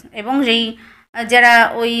ভেন্ডর্স এবং যেই যারা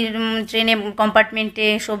ওই ট্রেনে কম্পার্টমেন্টে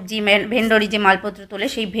সবজি ভেন্ডরি যে মালপত্র তোলে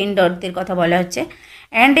সেই ভেন্ডরদের কথা বলা হচ্ছে।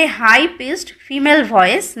 And a high pitched female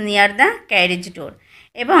voice near the carriage ডোর,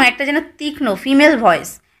 এবং একটা যেন তীক্ষ্ণ ফিমেল ভয়েস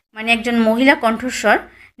মানে একজন মহিলা কণ্ঠস্বর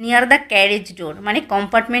নিয়ার দ্য ক্যারেজ ডোর মানে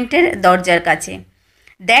কম্পার্টমেন্টের দরজার কাছে।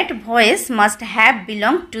 That voice must have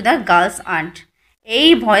belong to the girls aunt, এই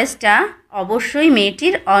ভয়েসটা অবশ্যই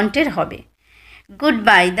মেয়েটির অন্টের হবে। Good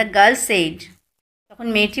bye the girl said, তখন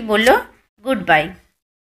মেয়েটি বলল good bye.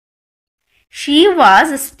 She was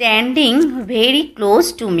standing very close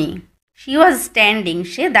to me, she was standing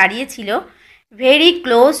সে দাঁড়িয়েছিল, ভেরি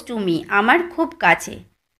ক্লোজ টু মি আমার খুব কাছে,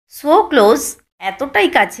 সো ক্লোজ এতটাই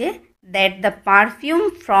কাছে, that the perfume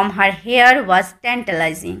from her hair was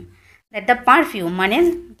ট্যান্টালাইজিং, that the perfume মানে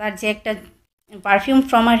তার যে একটা পারফিউম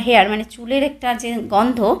ফ্রম হার হেয়ার মানে চুলের একটা যে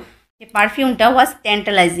গন্ধ, যে পারফিউমটা ওয়াজ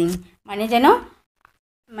ট্যান্টালাইজিং মানে যেন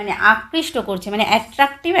মানে আকৃষ্ট করছে, মানে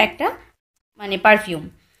অ্যাট্রাকটিভ একটা মানে perfume.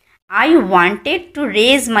 I wanted to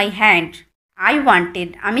raise my hand, I wanted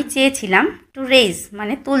আমি চেয়েছিলাম, টু রেজ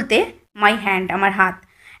মানে তুলতে, মাই হ্যান্ড আমার হাত,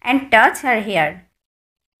 অ্যান্ড টাচ হার হেয়ার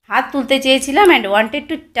হাত তুলতে চেয়েছিলাম, and wanted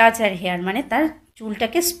to touch her hair মানে তার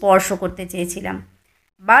চুলটাকে স্পর্শ করতে চেয়েছিলাম।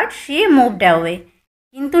 বাট সে মুভড অ্যাওয়ে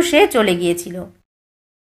কিন্তু সে চলে গিয়েছিল।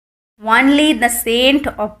 Only the Saint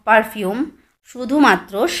of perfume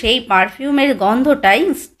শুধুমাত্র সেই পারফিউমের গন্ধটাই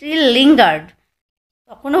স্টিল লিঙ্গার্ড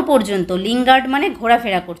তখনও পর্যন্ত, লিঙ্গার্ড মানে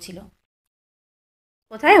ঘোরাফেরা করছিল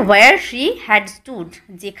কোথায়, হোয়ার শি হ্যাড স্টুড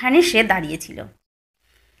যেখানে সে দাঁড়িয়েছিল।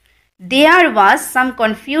 দেয়ার ওয়াজ সাম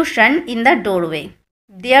কনফিউশন ইন দ্য ডোরওয়ে,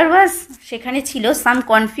 দেয়ার ওয়াজ সেখানে ছিল, সাম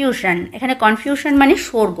কনফিউশন এখানে কনফিউশন মানে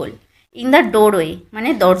শোরগোল, ইন দ্য ডোরওয়ে মানে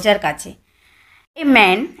দরজার কাছে। এ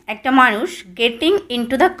ম্যান একটা মানুষ, গেটিং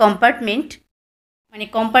ইনটু দ্য কম্পার্টমেন্ট মানে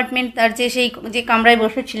কম্পার্টমেন্ট তার যে কামরায়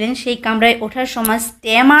বসেছিলেন সেই কামরায় ওঠার সময়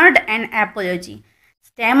স্ট্যামার্ড অ্যান্ড অ্যাপোলজি।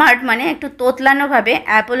 স্ট্যামার্ড মানে একটু তোতলানোভাবে,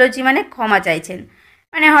 অ্যাপোলজি মানে ক্ষমা চাইছেন।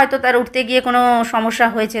 মানে হয়তো তার উঠতে গিয়ে কোনো সমস্যা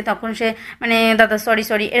হয়েছে, তখন সে মানে দাদা সরি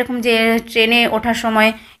সরি এরকম যে ট্রেনে ওঠার সময়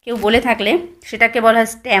কেউ বলে থাকলে সেটাকে বলা হয়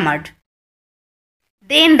স্ট্যামার্ড।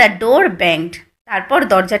 দেন দ্য ডোর ব্যাংড, তারপর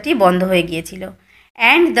দরজাটি বন্ধ হয়ে গিয়েছিল।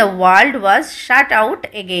 And the world was shut out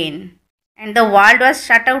again. And the world was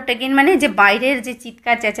shut out again মানে যে বাইরের যে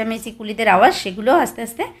চিৎকার চেঁচামেচি কুলিদের আওয়াজ সেগুলো আস্তে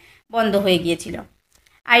আস্তে বন্ধ হয়ে গিয়েছিল।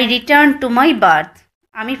 I return to my birth,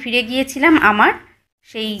 আমি ফিরে গিয়েছিলাম আমার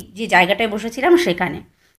সেই যে জায়গাটায় বসেছিলাম সেখানে।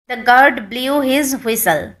 The guard blew his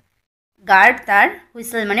whistle, guard তার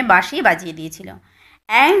হুইসেল মানে বাঁশি বাজিয়ে দিয়েছিল।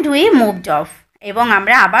 অ্যান্ড উই মুভড অফ, এবং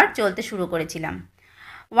আমরা আবার চলতে শুরু করেছিলাম।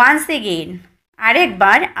 ওয়ান্স এগেইন,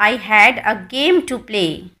 আরেকবার, I had a game to play,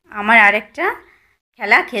 আমার আরেকটা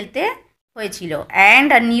খেলা খেলতে হয়েছিল। And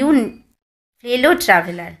a new fellow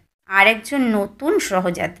traveller, আরেকজন নতুন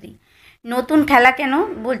সহযাত্রী। নতুন খেলা কেন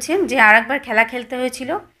বলছেন যে আরেকবার খেলা খেলতে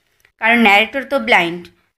হয়েছিল? কারণ ন্যারেটর তো ব্লাইন্ড,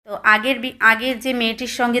 তো আগের যে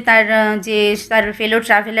মেয়েটির সঙ্গে তার ফেলো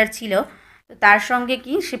ট্রাভেলার ছিল, তো তার সঙ্গে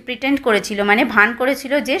কি সে প্রিটেন্ড করেছিল, মানে ভান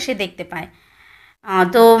করেছিল যে সে দেখতে পায়।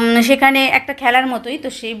 তো সেখানে একটা খেলার মতোই, তো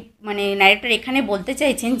সেই মানে ন্যারেটর এখানে বলতে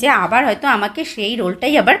চাইছেন যে আবার হয়তো আমাকে সেই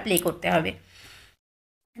রোলটাই আবার প্লে করতে হবে।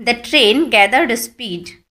 দ্য ট্রেন গ্যাদার্ড স্পিড,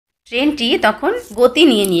 ট্রেনটি তখন গতি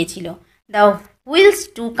নিয়েছিল। The wheels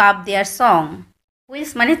took up there song,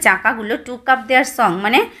 wheels মানে চাকাগুলো, টুক আপ দেয়ার সং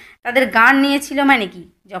মানে তাদের গান নিয়েছিল। মানে কি,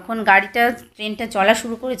 যখন ট্রেনটা চলা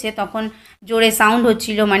শুরু করেছে তখন জোরে সাউন্ড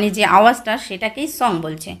হচ্ছিল, মানে যে আওয়াজটা সেটাকেই সং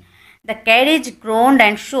বলছে। দ্য ক্যারেজ গ্রোন্ড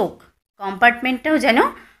অ্যান্ড শুক, কম্পার্টমেন্টটাও যেন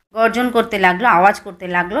গর্জন করতে লাগলো, আওয়াজ করতে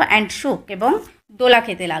লাগলো। অ্যান্ড শুক এবং দোলা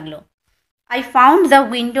খেতে লাগলো। I found the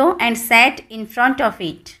window and SAT in front of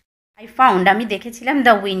it, I found আমি দেখেছিলাম,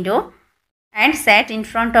 the window and SAT in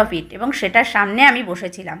front of it, এবং সেটার সামনে আমি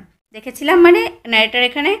বসেছিলাম। দেখেছিলাম মানে ন্যারেটর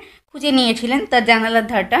এখানে খুঁজে নিয়েছিলেন তার জানালার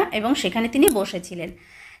ধারটা, এবং সেখানে তিনি বসেছিলেন।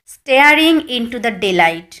 Staring into the day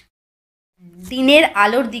light, দিনের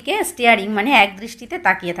আলোর দিকে স্টেয়ারিং মানে এক দৃষ্টিতে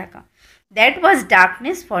তাকিয়ে থাকা। That was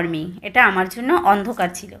darkness for me, এটা আমার জন্য অন্ধকার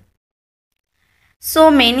ছিল। So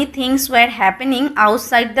many things war happening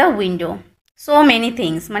outside the window, so many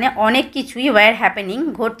things মানে অনেক কিছুই war happening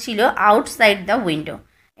ঘটছিল outside the window,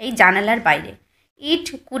 এই জানালার বাইরে। It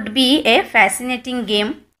could B A fascinating game,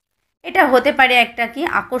 এটা হতে পারে একটা কি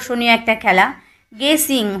আকর্ষণীয় একটা খেলা।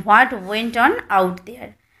 Guessing what went on out there,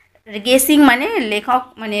 guessing মানে লেখক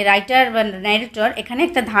মানে রাইটার বা ন্যারেটর এখানে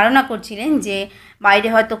একটা ধারণা করছিলেন যে বাইরে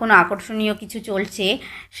হয়তো কোনো আকর্ষণীয় কিছু চলছে,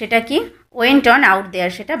 সেটা কি ওয়েন্ট অন আউট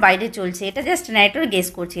দেয়ার, সেটা বাইরে চলছে, এটা জাস্ট ন্যারেটর গেস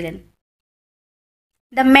করছিলেন।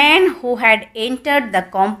 The man who had entered the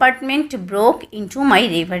compartment broke into my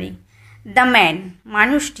reverie, the man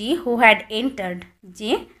মানুষটি, হু হ্যাড এন্টার্ড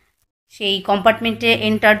যে সেই কম্পার্টমেন্টে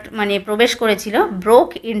এন্টার্ড মানে প্রবেশ করেছিল, ব্রোক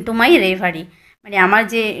ইন্টু মাই রেভারি মানে আমার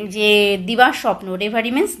যে দিবার স্বপ্ন,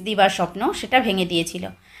 রেভারি মিন্স দিবার স্বপ্ন, সেটা ভেঙে দিয়েছিল।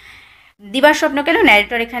 দিবার স্বপ্ন কেন,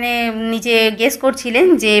 ন্যারেটর এখানে নিজে গেস করছিলেন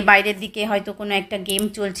যে বাইরের দিকে হয়তো কোনো একটা গেম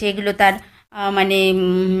চলছে, এগুলো তার মানে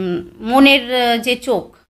মনের যে চোখ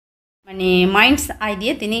মানে মাইন্ডস আই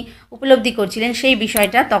দিয়ে তিনি উপলব্ধি করছিলেন সেই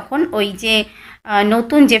বিষয়টা, তখন ওই যে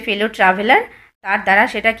নতুন যে ফেলো ট্রাভেলার তার দ্বারা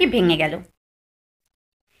সেটা কি ভেঙে গেল।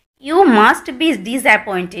 You must be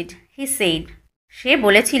disappointed he said, সে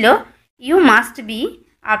বলেছিল ইউ মাস্ট বি,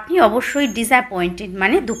 আপনি অবশ্যই ডিসঅ্যাপয়েন্টেড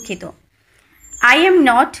মানে দুঃখিত। I am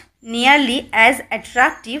not nearly as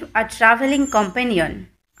attractive a travelling companion,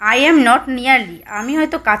 I am not nearly আমি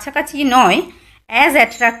হয়তো কাছাকাছি নয়, অ্যাজ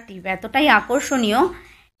অ্যাট্রাকটিভ এতটাই আকর্ষণীয়,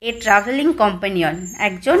 এ ট্রাভেলিং কম্প্যানিয়ন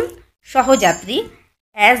একজন সহযাত্রী,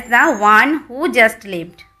 as the one who just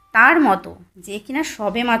lived তার মতো যে কিনা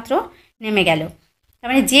সবে মাত্র নেমে গেল। তার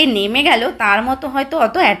মানে যে নেমে গেল তার মতো হয়তো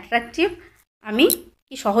অত অ্যাট্রাকটিভ আমি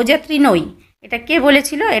কি সহযাত্রী নই। এটা কে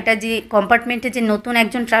বলেছিল? এটা যে কম্পার্টমেন্টে যে নতুন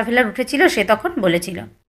একজন ট্রাভেলার উঠেছিল সে তখন বলেছিল।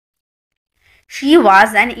 She was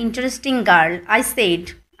an interesting girl I said,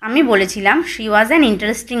 আমি বলেছিলাম she was an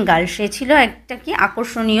interesting girl, সে ছিল একটা কি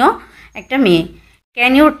আকর্ষণীয় একটা মেয়ে।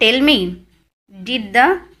 Can you tell me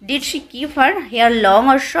did she keep her hair long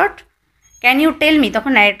or short, can you tell me,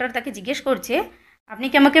 তখন ন্যারেটর তাকে জিজ্ঞেস করছে আপনি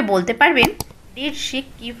কি আমাকে বলতে পারবেন did she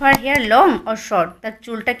keep her hair long or short, তার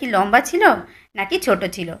চুলটা কি লম্বা ছিল নাকি ছোট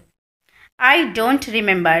ছিল। I don't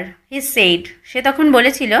remember he said, সে তখন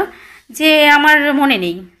বলেছিল যে আমার মনে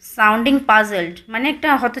নেই। সাউন্ডিং পাজলড মানে একটা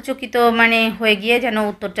হতচকিত মানে হয়ে গিয়ে যেন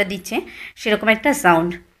উত্তরটা দিচ্ছে সেরকম একটা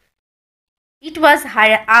sound. It was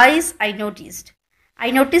her eyes I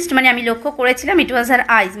noticed মানে আমি লক্ষ্য করেছিলাম, ইট ওয়াজ হার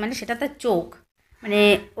আইজ মানে সেটা তার চোখ, মানে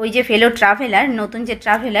ওই যে ফেলো ট্রাভেলার নতুন যে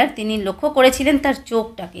ট্রাভেলার তিনি লক্ষ্য করেছিলেন তার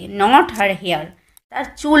চোখটাকে, নট হার হেয়ার তার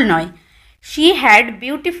চুল নয়। শি হ্যাড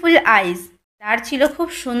বিউটিফুল আইজ, তার ছিল খুব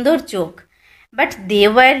সুন্দর চোখ। But they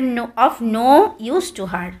were of no use to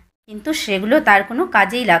her, কিন্তু সেগুলো তার কোনো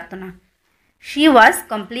কাজেই লাগতো না। শি ওয়াজ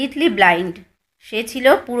কমপ্লিটলি ব্লাইন্ড, সে ছিল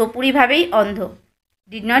পুরোপুরিভাবেই অন্ধ।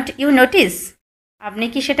 ডিড নট ইউ নোটিস, আপনি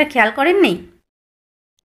কি সেটা খেয়াল করেননি?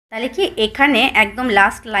 তাহলে কি এখানে একদম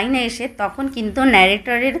লাস্ট লাইনে এসে তখন কিন্তু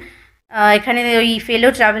ন্যারেটরের এখানে ওই ফেলো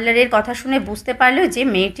ট্রাভেলারের কথা শুনে বুঝতে পারলো যে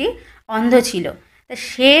মেয়েটি অন্ধ ছিল। তা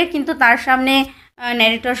সে কিন্তু তার সামনে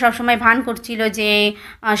ন্যারেটর সবসময় ভান করছিল যে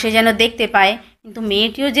সে যেন দেখতে পায়, কিন্তু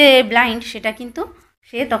মেয়েটিও যে ব্লাইন্ড সেটা কিন্তু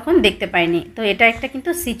সে তখন দেখতে পায়নি। তো এটা একটা কিন্তু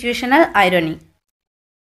সিচুয়েশনাল আইরনি।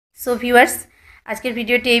 সো ভিউয়ার্স, আজকের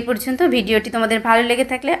ভিডিওটি এই পর্যন্ত। ভিডিওটি তোমাদের ভালো লেগে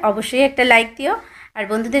থাকলে অবশ্যই একটা লাইক দিও, আর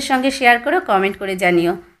বন্ধুদের সঙ্গে শেয়ার করো, কমেন্ট করে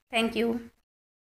জানিও। Thank you.